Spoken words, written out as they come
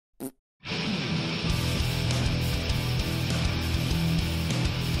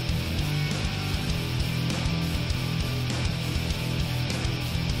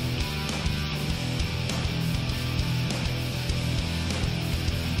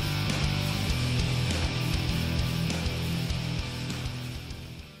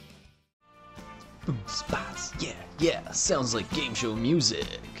Boom, spots. Yeah, yeah, sounds like game show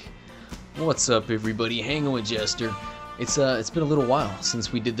music. What's up, everybody? Hanging with Jester. It's been a little while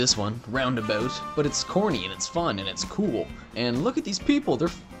since we did this one, Roundabout, but it's corny and it's fun and it's cool. And look at these people, they're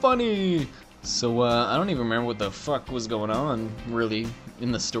funny. So I don't even remember what the fuck was going on really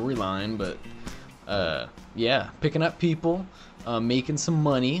in the storyline, but yeah, picking up people, making some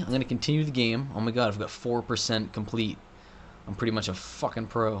money. I'm gonna continue the game. Oh my god, I've got 4% complete. I'm pretty much a fucking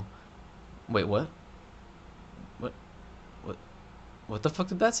pro. Wait, what? What the fuck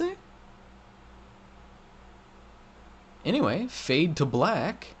did that say? Anyway, fade to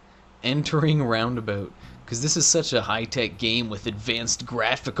black, entering Roundabout. Because this is such a high-tech game with advanced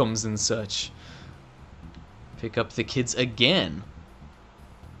graphicums and such. Pick up the kids again.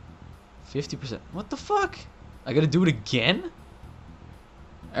 50%. What the fuck? I gotta do it again?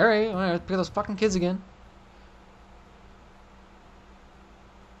 Alright, pick up those fucking kids again.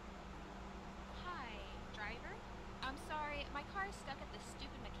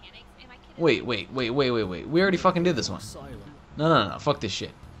 Wait. We already fucking did this one. No. Fuck this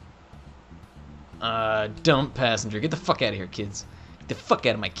shit. Dump passenger. Get the fuck out of here, kids. Get the fuck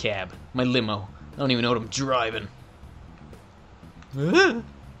out of my cab. My limo. I don't even know what I'm driving.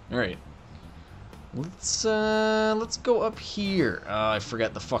 Alright. Let's go up here. I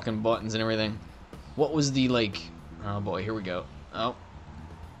forgot the fucking buttons and everything. What was the, like... Oh boy, here we go. Oh.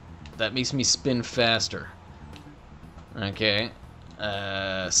 That makes me spin faster. Okay.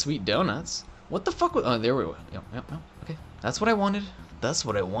 Sweet donuts. What the fuck was... Oh, there we go. Yep. Okay. That's what I wanted. That's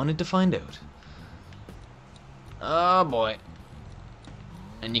what I wanted to find out. Oh, boy.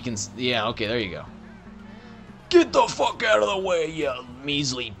 And you can... Yeah, okay, there you go. Get the fuck out of the way, you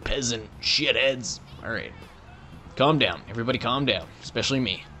measly peasant shitheads. Alright. Calm down. Everybody calm down. Especially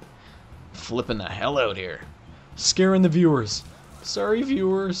me. Flipping the hell out here. Scaring the viewers. Sorry,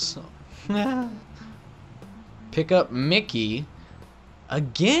 viewers. Pick up Mickey...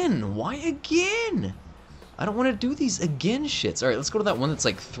 Again? Why again? I don't want to do these again shits. Alright, let's go to that one that's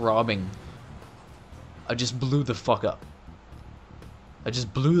like throbbing. I just blew the fuck up.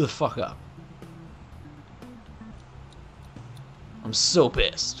 I'm so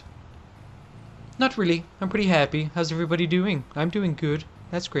pissed. Not really. I'm pretty happy. How's everybody doing? I'm doing good.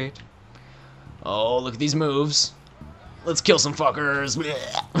 That's great. Oh, look at these moves. Let's kill some fuckers.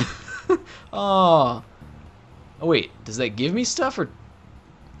 Oh. Oh, wait. Does that give me stuff or...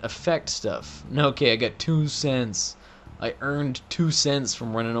 affect stuff? No, okay, I got 2 cents. I earned 2 cents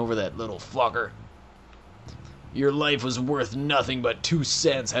from running over that little fucker. Your life was worth nothing but 2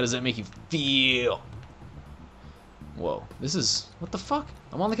 cents. How does that make you feel? Whoa, this is... What the fuck?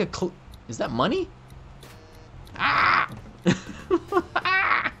 I'm on like a... Is that money? Ah!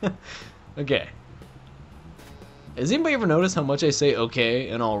 Okay. Has anybody ever noticed how much I say okay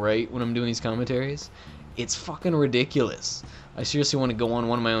and alright when I'm doing these commentaries? It's fucking ridiculous. I seriously want to go on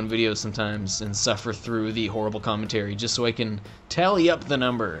one of my own videos sometimes and suffer through the horrible commentary just so I can tally up the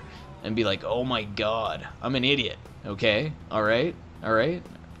number and be like, oh my god, I'm an idiot. Okay? Alright? Alright?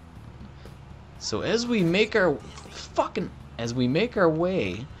 So as we make our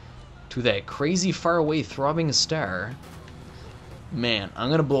way to that crazy faraway throbbing star, man, I'm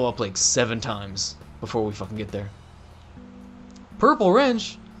gonna blow up like 7 times before we fucking get there. Purple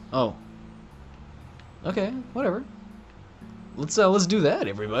wrench? Oh. Okay, whatever. Let's do that,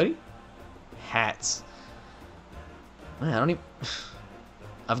 everybody. Hats. Man, I don't even...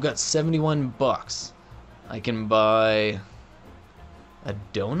 I've got 71 bucks. I can buy a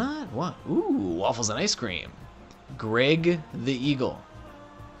donut? What? Ooh, waffles and ice cream. Greg the Eagle.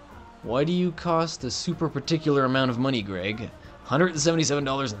 Why do you cost a super particular amount of money, Greg?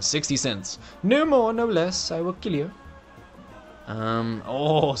 $177.60. No more, no less. I will kill you.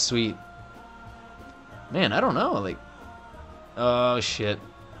 Oh, sweet. Man, I don't know, like... Oh, shit.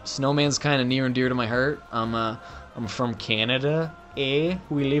 Snowman's kind of near and dear to my heart. I'm from Canada, eh?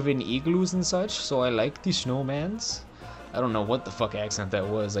 We live in igloos and such, so I like the snowmans. I don't know what the fuck accent that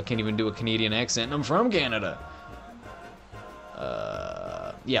was. I can't even do a Canadian accent, and I'm from Canada.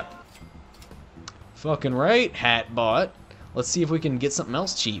 Yeah. Fucking right, hat bot. Let's see if we can get something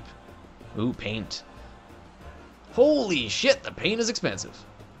else cheap. Ooh, paint. Holy shit, the paint is expensive.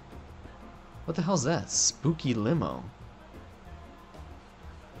 What the hell's that? Spooky limo.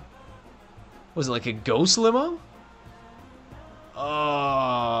 Was it like a ghost limo?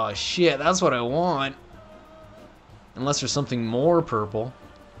 Oh, shit, that's what I want. Unless there's something more purple.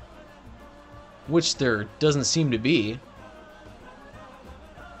 Which there doesn't seem to be.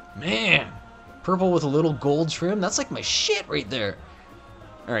 Man, purple with a little gold trim? That's like my shit right there.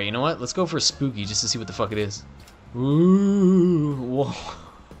 Alright, you know what? Let's go for spooky just to see what the fuck it is. Ooh, whoa.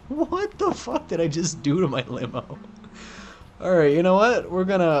 What the fuck did I just do to my limo? Alright, you know what? We're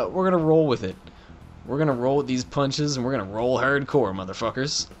gonna roll with it. We're gonna roll with these punches, and we're gonna roll hardcore,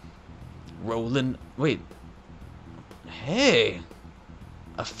 motherfuckers. Rolling. Wait. Hey.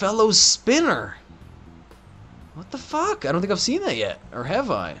 A fellow spinner. What the fuck? I don't think I've seen that yet. Or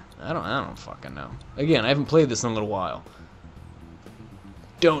have I? I don't fucking know. Again, I haven't played this in a little while.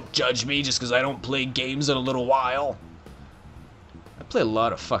 Don't judge me just because I don't play games in a little while. I play a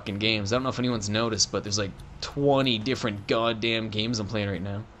lot of fucking games. I don't know if anyone's noticed, but there's like 20 different goddamn games I'm playing right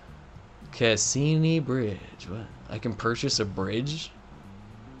now. Cassini Bridge. What? I can purchase a bridge?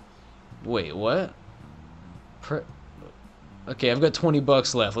 Wait, what? Okay, I've got 20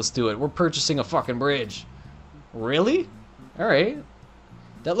 bucks left. Let's do it. We're purchasing a fucking bridge. Really? Alright.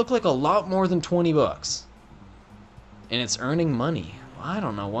 That looked like a lot more than 20 bucks. And it's earning money. I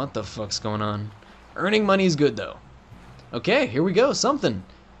don't know what the fuck's going on. Earning money is good, though. Okay, here we go. Something.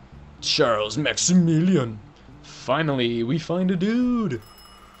 Charles Maximilian. Finally, we find a dude.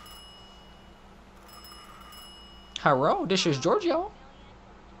 Hello, this is Giorgio.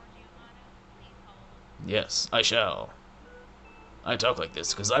 Yes, I shall. I talk like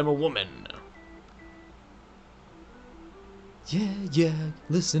this because I'm a woman. Yeah,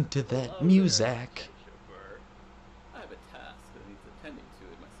 listen to that music. I have a task that needs attending to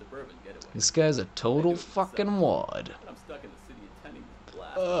in my suburban getaway. This guy's a total fucking wad. I'm stuck in the city attending to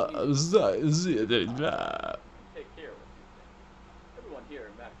blast. Take care of everyone here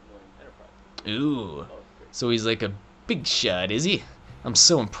in Maximilian Enterprise. Ooh. So he's like a big shot, is he? I'm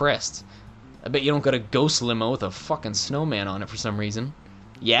so impressed. I bet you don't got a ghost limo with a fucking snowman on it for some reason.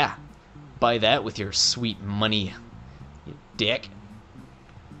 Yeah. Buy that with your sweet money, you dick.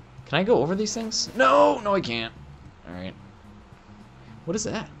 Can I go over these things? No, I can't. Alright. What is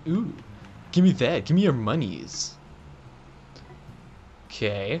that? Ooh. Give me that. Give me your monies.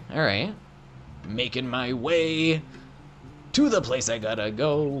 Okay, alright. Making my way to the place I gotta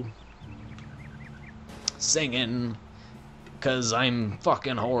go. Singing. 'Cause I'm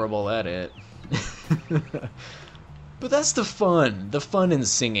fucking horrible at it. But that's the fun in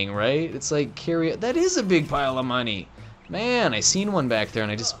singing, right? It's like that is a big pile of money. Man, I seen one back there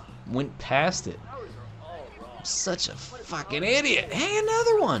and I just went past it. I'm such a fucking idiot. Hey,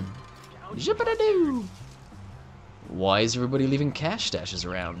 another one. Zip-a-da-doo. Why is everybody leaving cash stashes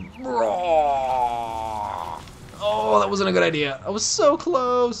around? Oh, that wasn't a good idea. I was so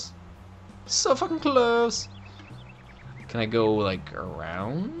close. So fucking close. Can I go, like,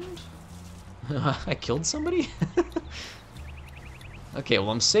 around? I killed somebody? Okay, well,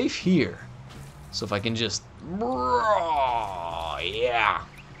 I'm safe here. So if I can just... Yeah,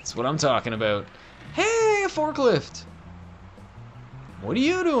 that's what I'm talking about. Hey, a forklift! What are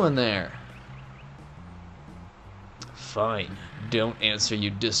you doing there? Fine. Don't answer, you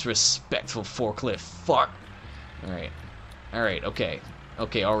disrespectful forklift. Fuck. Alright. Alright, okay.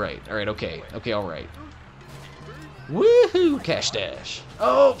 Okay, alright. Alright, okay. Okay, alright. Woohoo! Cash dash.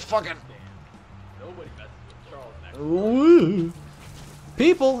 Oh, fucking. Nobody messes with Charles Maximilian. Woo!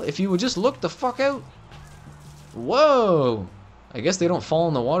 People, if you would just look the fuck out. Whoa! I guess they don't fall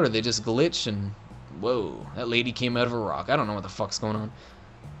in the water, they just glitch and... Whoa, that lady came out of a rock. I don't know what the fuck's going on.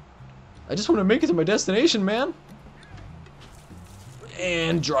 I just want to make it to my destination, man.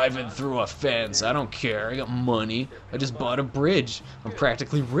 And driving through a fence. I don't care. I got money. I just bought a bridge. I'm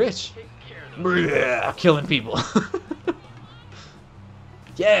practically rich. Yeah, killing people.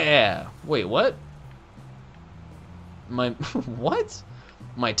 Yeah. Wait, what? What?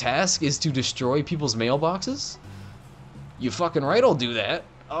 My task is to destroy people's mailboxes? You fucking right, I'll do that.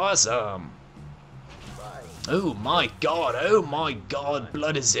 Awesome. Oh my god,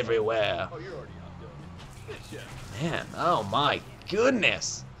 blood is everywhere. Oh, you're already outdoing it. Good shit. Man, oh my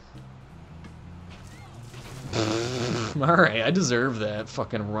goodness. Alright, I deserve that.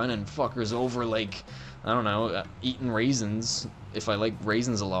 Fucking running fuckers over like, I don't know, eating raisins, if I like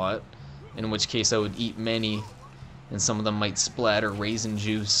raisins a lot. In which case I would eat many, and some of them might splatter raisin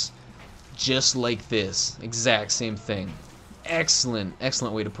juice. Just like this. Exact same thing. Excellent,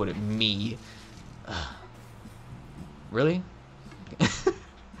 excellent way to put it. Me. Really?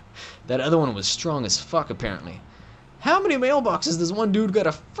 That other one was strong as fuck, apparently. How many mailboxes does one dude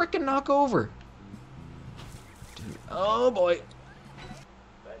gotta frickin' knock over? Dude, oh boy.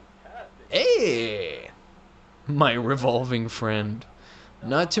 Fantastic. Hey! My revolving friend.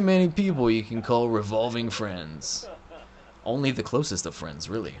 Not too many people you can call revolving friends. Only the closest of friends,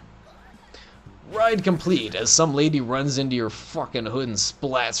 really. Ride complete as some lady runs into your fucking hood and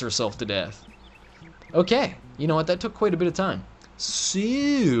splats herself to death. Okay, you know what, that took quite a bit of time.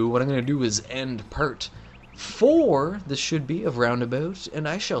 So, what I'm gonna do is end part 4, this should be, of Roundabout, and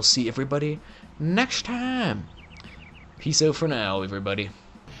I shall see everybody next time. Peace out for now, everybody.